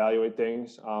 we'll reevaluate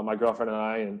things. My girlfriend and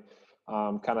I,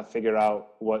 and kind of figure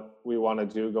out what we want to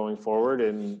do going forward.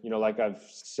 And, like I've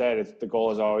said, the goal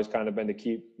has always kind of been to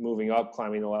keep moving up,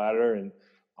 climbing the ladder. And,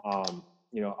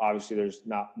 obviously there's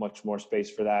not much more space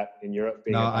for that in Europe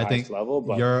being at the highest level.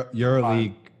 But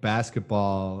EuroLeague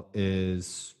basketball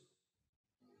is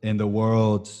in the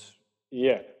world.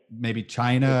 Yeah. Maybe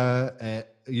China.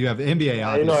 You have NBA,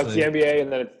 obviously. It's the NBA,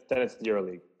 and then it's the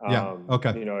EuroLeague.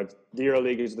 Okay. It's the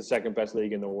EuroLeague is the second best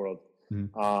league in the world.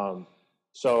 Mm-hmm.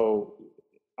 So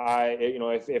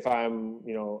if I'm,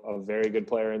 a very good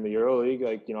player in the EuroLeague,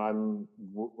 I'm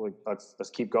like, let's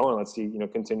keep going. Let's see,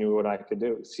 continue what I could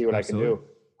do, see what Absolutely.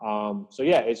 I can do.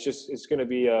 It's going to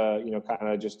be, kind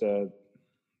of just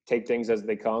take things as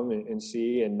they come and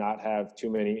see, and not have too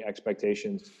many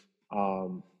expectations,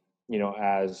 from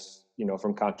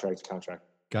contract to contract.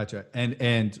 Gotcha.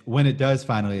 And when it does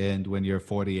finally end, when you're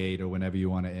 48 or whenever you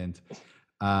want to end,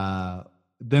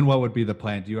 then what would be the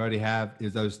plan? Do you already have,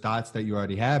 is those thoughts that you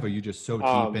already have, or are you just so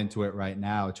deep into it right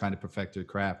now, trying to perfect your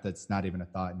craft, that's not even a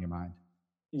thought in your mind?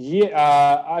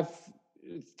 Yeah, I've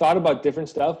thought about different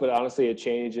stuff, but honestly, it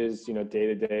changes, day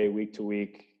to day, week to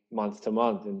week, month to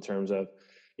month, in terms of,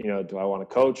 do I want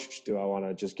to coach? Do I want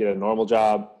to just get a normal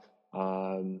job?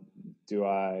 Do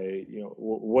I,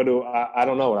 I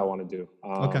don't know what I want to do.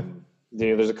 Okay.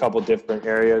 There's a couple different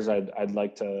areas I'd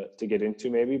like to get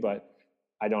into maybe, but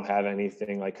I don't have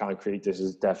anything like concrete. This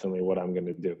is definitely what I'm going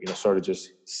to do, sort of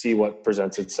just see what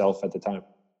presents itself at the time.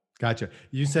 Gotcha.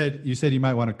 You said you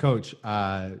might want to coach.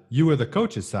 You were the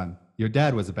coach's son. Your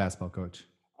dad was a basketball coach.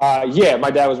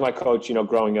 My dad was my coach,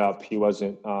 growing up. He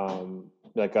wasn't,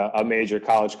 like a major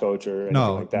college coach or anything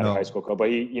like that, or high school coach. But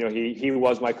he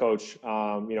was my coach,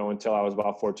 until I was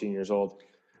about 14 years old,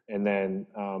 and then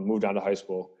moved on to high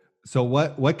school. So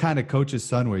what kind of coach's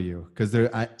son were you? Because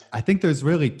I think there's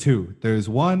really two. There's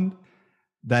one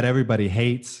that everybody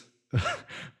hates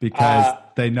because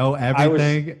they know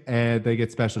everything and they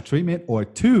get special treatment, or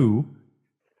two,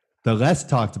 the less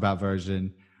talked about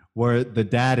version, where the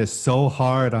dad is so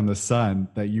hard on the son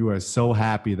that you are so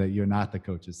happy that you're not the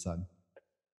coach's son.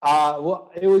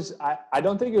 It was, I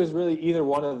don't think it was really either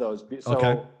one of those.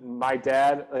 So My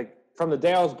dad, like from the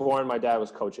day I was born, my dad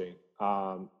was coaching.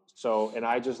 And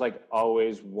I just like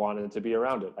always wanted to be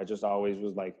around it. I just always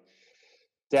was like,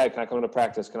 Dad, can I come to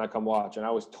practice? Can I come watch? And I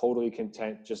was totally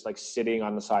content just like sitting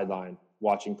on the sideline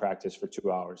watching practice for 2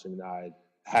 hours. And I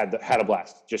had a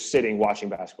blast just sitting, watching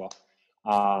basketball.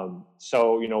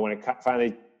 When it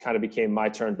finally kind of became my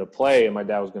turn to play and my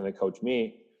dad was going to coach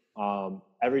me,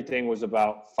 everything was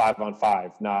about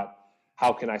 5-on-5, not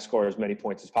how can I score as many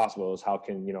points as possible, as how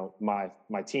can, my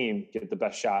team get the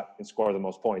best shot and score the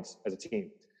most points as a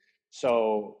team.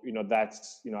 So,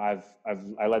 that's,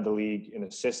 I led the league in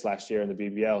assists last year in the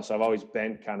BBL. So I've always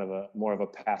been kind of more of a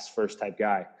pass first type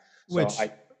guy. So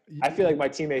I feel like my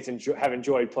teammates have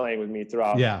enjoyed playing with me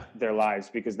throughout their lives,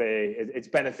 because it's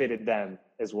benefited them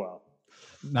as well.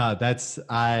 No,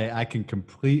 I can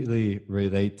completely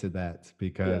relate to that,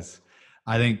 because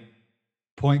I think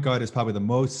point guard is probably the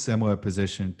most similar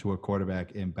position to a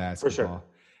quarterback in basketball.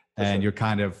 For sure. And you're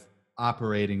kind of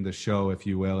operating the show, if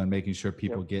you will, and making sure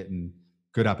people getting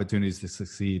good opportunities to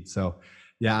succeed. So,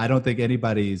 I don't think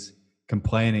anybody's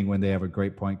complaining when they have a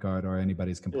great point guard, or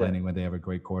anybody's complaining when they have a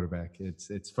great quarterback.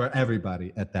 It's for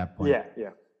everybody at that point.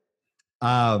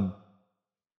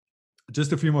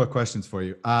 Just a few more questions for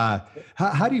you.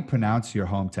 How do you pronounce your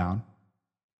hometown?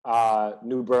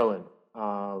 New Berlin.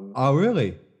 Oh,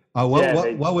 really?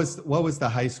 What was the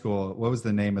high school? What was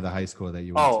the name of the high school that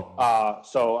you went to?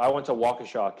 So I went to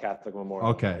Waukesha Catholic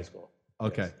Memorial High School.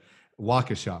 Okay. Yes.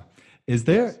 Waukesha. Is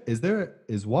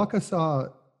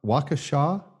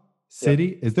Waukesha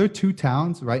city. Is there two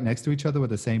towns right next to each other with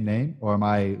the same name, or am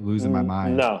I losing my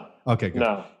mind? No. Okay, good.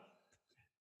 No.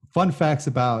 Fun facts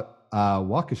about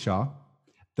Waukesha.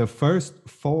 The first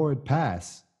forward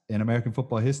pass in American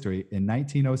football history in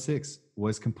 1906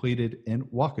 was completed in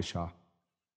Waukesha.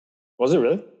 Was it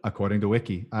really? According to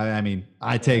Wiki.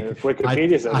 I take If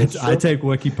Wikipedia says it's I true. take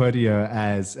Wikipedia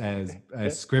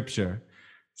as scripture.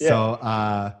 So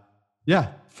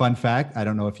fun fact. I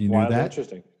don't know if you knew Wildly that.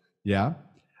 Interesting. Yeah.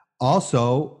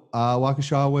 Also,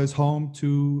 Waukesha was home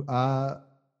to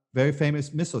very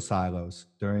famous missile silos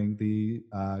during the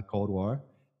Cold War,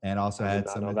 and also I had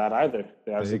did some. not know that either.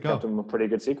 They obviously go. kept them a pretty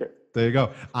good secret. There you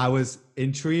go. I was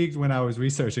intrigued when I was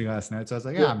researching last night, so I was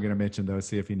like, I'm going to mention those,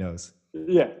 see if he knows.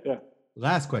 Yeah.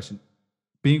 Last question.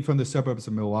 Being from the suburbs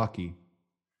of Milwaukee,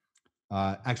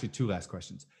 actually two last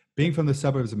questions. Being from the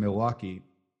suburbs of Milwaukee,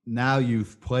 now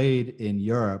you've played in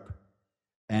Europe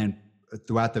and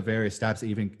throughout the various stops,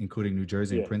 even including New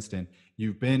Jersey and Princeton.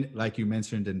 You've been, like you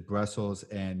mentioned, in Brussels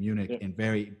and Munich, in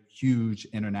very huge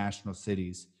international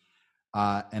cities.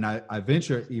 And I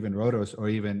venture even Rhodos, or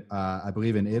even I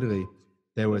believe in Italy,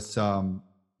 there was some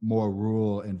more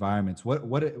rural environments.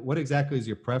 What exactly is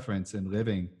your preference in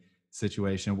living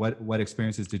situation? What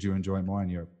experiences did you enjoy more in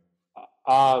Europe?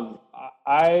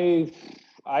 I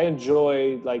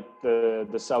enjoy like the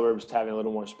suburbs having a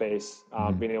little more space,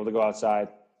 being able to go outside,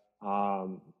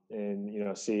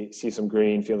 and see some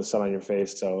green, feel the sun on your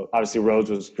face. So obviously Rhodes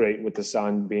was great with the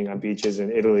sun, being on beaches,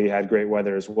 and Italy had great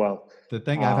weather as well. The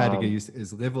thing I've had to get used to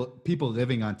is people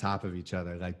living on top of each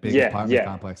other, like big apartment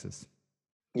complexes.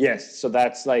 Yes. So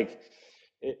that's like,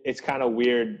 it's kind of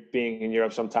weird being in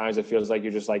Europe. Sometimes it feels like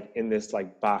you're just like in this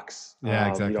like box. Yeah,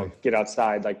 exactly. You don't get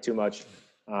outside like too much.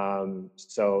 And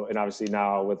obviously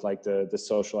now with like the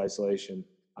social isolation,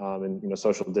 and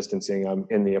social distancing, I'm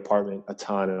in the apartment a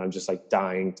ton, and I'm just like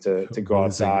dying to go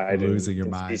outside and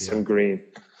see some green.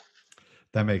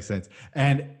 That makes sense.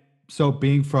 And so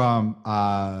being from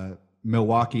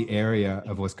Milwaukee area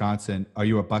of Wisconsin, are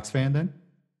you a Bucks fan then?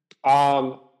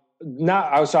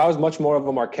 I was much more of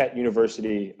a Marquette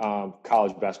University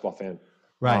college basketball fan,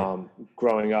 right?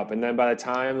 Growing up, and then by the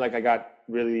time like I got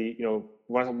really,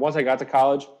 once I got to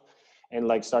college and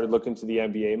like started looking to the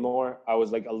NBA more, I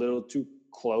was like a little too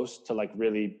close to like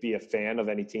really be a fan of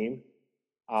any team.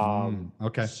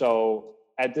 Okay. So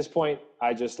at this point,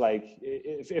 I just like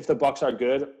if the Bucks are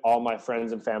good, all my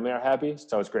friends and family are happy,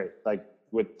 so it's great. Like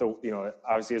with the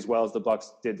obviously as well as the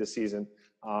Bucks did this season,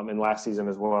 and last season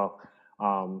as well.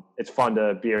 It's fun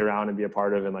to be around and be a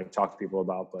part of and like talk to people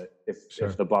about. But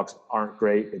if the Bucks aren't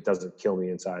great, it doesn't kill me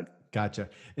inside. Gotcha.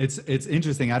 It's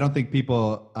interesting. I don't think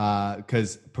people,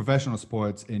 because professional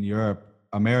sports in Europe,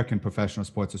 American professional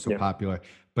sports are so popular,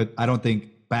 but I don't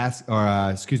think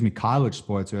college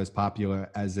sports are as popular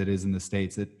as it is in the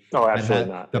States.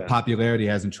 Absolutely not. The popularity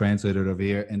hasn't translated over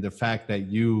here, and the fact that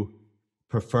you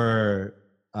prefer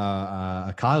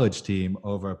a college team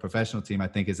over a professional team, I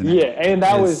think and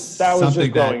that was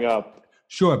just growing up.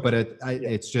 Sure, but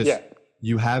it's just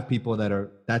you have people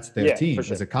that's their team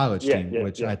as a college team,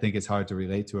 which I think is hard to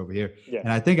relate to over here. Yeah.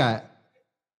 And I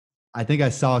think I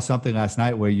saw something last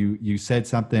night where you said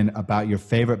something about your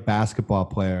favorite basketball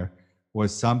player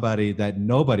was somebody that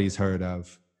nobody's heard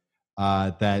of,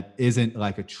 that isn't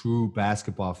like a true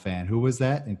basketball fan. Who was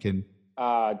that? And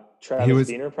Travis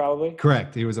Diener, probably.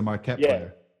 Correct. He was a Marquette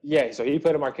player. Yeah, so he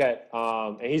played at Marquette,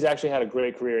 and he's actually had a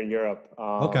great career in Europe.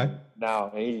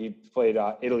 Now, and he played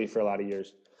Italy for a lot of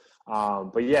years.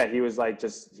 But yeah, he was like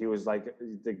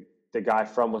the guy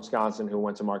from Wisconsin who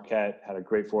went to Marquette, had a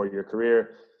great 4-year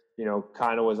career.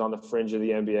 Kind of was on the fringe of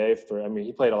the NBA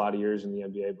he played a lot of years in the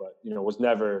NBA, but was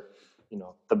never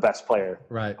the best player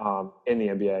right in the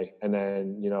NBA, and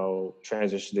then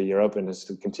transitioned to Europe and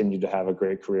has continued to have a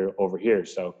great career over here.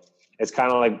 So it's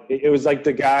kind of like it was like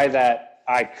the guy that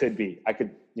I could be.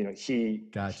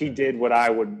 He did what I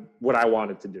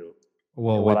wanted to do.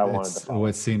 Well,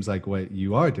 what seems like what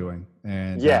you are doing,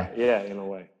 and in a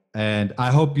way. And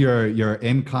I hope your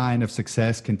incline of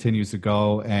success continues to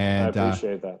go. And I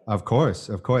appreciate that. Of course.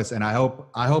 And I hope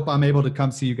I'm able to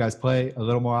come see you guys play a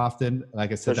little more often.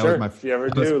 Like I said, if you ever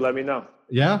do, let me know.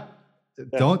 Yeah.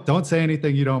 Don't say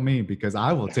anything you don't mean, because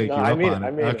I will take you up on it.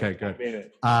 I mean okay, it. good. I mean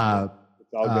it.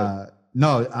 It's all good.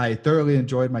 No, I thoroughly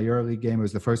enjoyed my EuroLeague game. It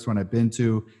was the first one I've been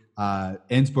to.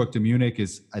 Innsbruck to Munich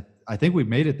is, I think we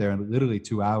made it there in literally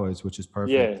 2 hours, which is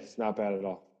perfect. Yeah, it's not bad at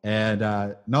all. And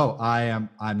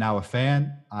I'm now a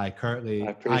fan. I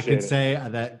can say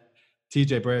that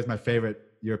TJ Bray is my favorite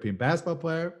European basketball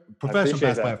player, professional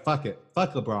basketball player. Fuck it.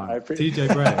 Fuck LeBron.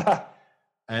 TJ Bray.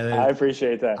 And I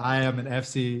appreciate that. I am an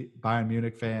FC Bayern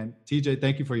Munich fan. TJ,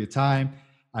 thank you for your time.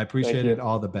 I appreciate it.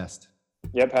 All the best.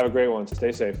 Yep. Have a great one.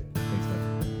 Stay safe. Thanks, man.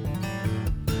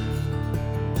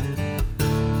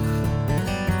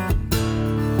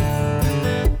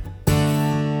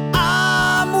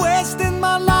 I'm wasting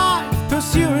my life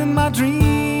pursuing my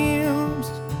dreams,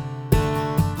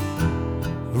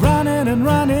 running and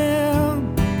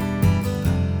running,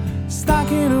 stuck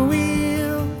in a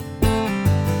wheel,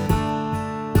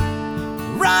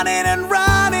 running and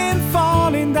running,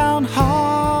 falling down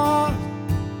hard,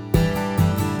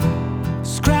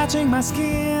 scratching my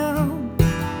skin,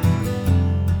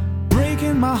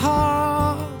 breaking my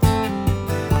heart.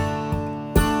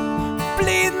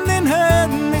 Bleeding and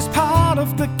hurting is part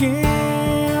of the game.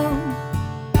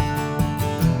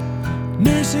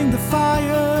 Nursing the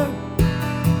fire,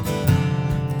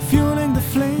 fueling the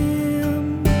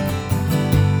flame.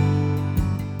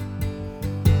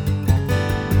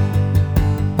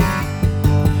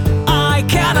 I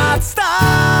cannot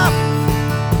stop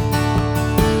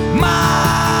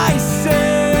myself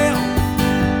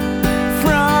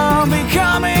from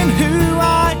becoming who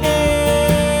I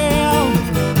am.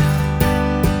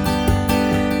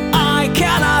 I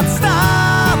cannot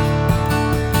stop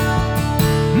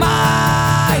myself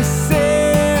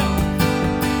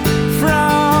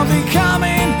from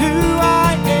becoming who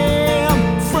I am.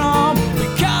 From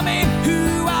becoming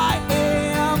who I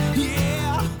am,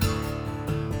 yeah.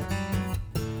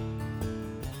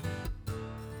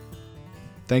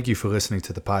 Thank you for listening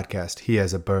to the podcast He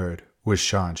Has a Bird with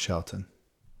Sean Shelton.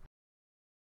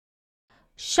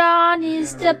 Sean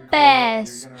is the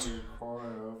best.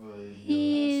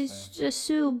 He's the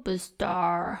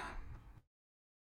superstar.